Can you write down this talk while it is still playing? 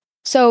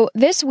So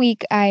this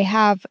week I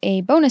have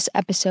a bonus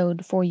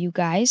episode for you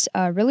guys,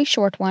 a really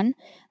short one,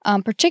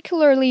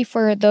 particularly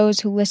for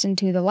those who listened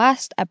to the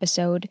last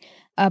episode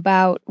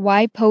about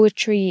why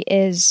poetry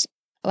is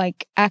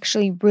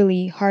actually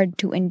really hard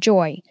to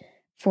enjoy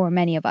for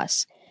many of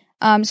us.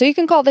 So you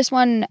can call this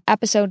one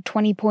episode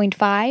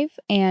 20.5,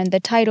 and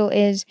the title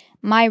is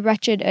My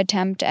Wretched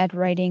Attempt at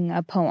Writing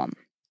a Poem.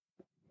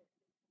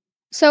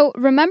 So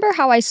remember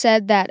how I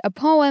said that a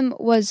poem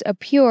was a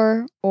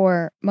pure,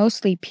 or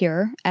mostly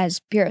pure as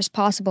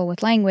possible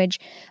with language,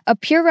 a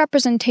pure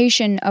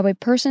representation of a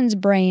person's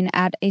brain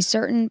at a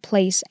certain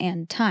place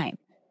and time.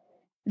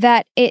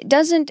 That it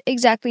doesn't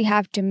exactly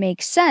have to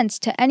make sense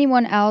to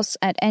anyone else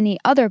at any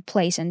other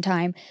place and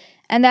time,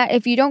 and that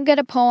if you don't get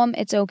a poem,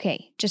 it's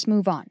okay, just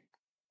move on.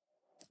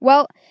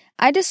 Well,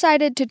 I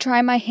decided to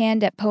try my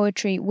hand at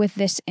poetry with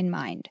this in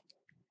mind.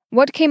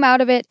 What came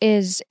out of it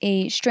is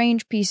a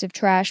strange piece of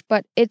trash,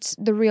 but it's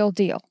the real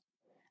deal.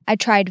 I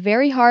tried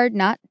very hard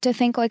not to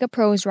think like a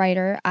prose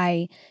writer.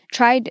 I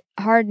tried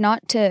hard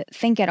not to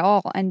think at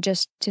all and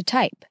just to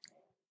type.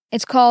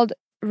 It's called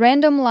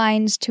Random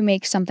Lines to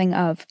Make Something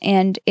Of,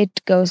 and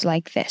it goes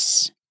like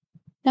this.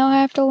 Now I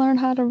have to learn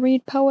how to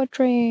read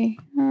poetry.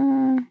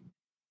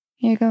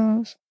 Here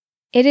goes.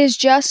 It is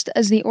just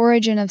as the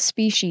origin of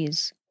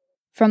species,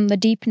 from the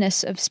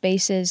deepness of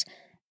spaces,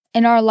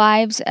 in our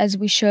lives as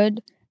we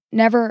should,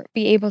 never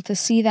be able to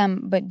see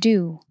them but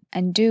do,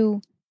 and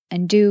do,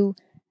 and do,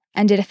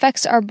 and it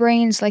affects our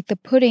brains like the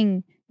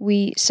pudding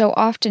we so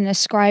often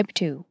ascribe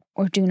to,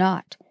 or do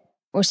not,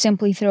 or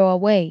simply throw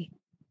away,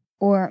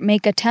 or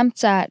make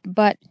attempts at,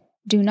 but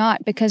do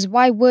not, because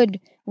why would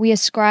we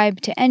ascribe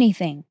to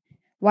anything?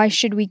 Why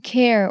should we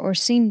care or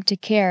seem to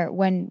care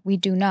when we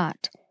do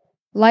not?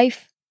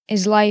 Life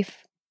is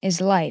life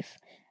is life,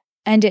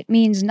 and it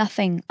means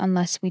nothing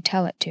unless we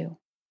tell it to.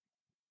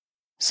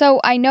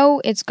 So I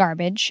know it's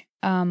garbage,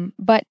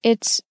 but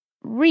it's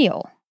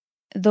real.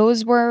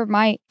 Those were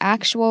my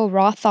actual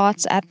raw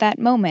thoughts at that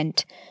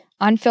moment,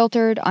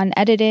 unfiltered,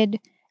 unedited.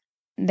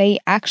 They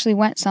actually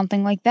went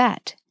something like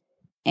that,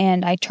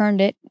 and I turned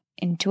it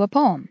into a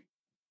poem.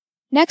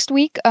 Next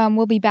week,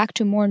 we'll be back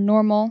to more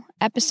normal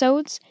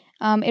episodes.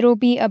 It'll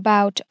be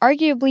about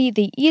arguably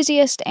the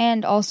easiest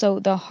and also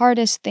the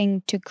hardest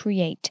thing to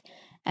create,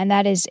 and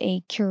that is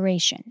a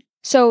curation.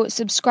 So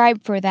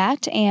subscribe for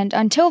that, and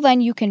until then,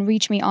 you can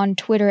reach me on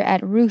Twitter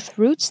at Ruth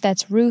Roots,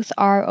 that's Ruth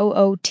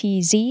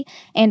ROOTZ,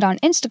 and on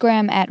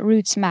Instagram at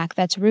RootsMac,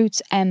 that's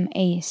Roots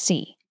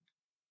MAC.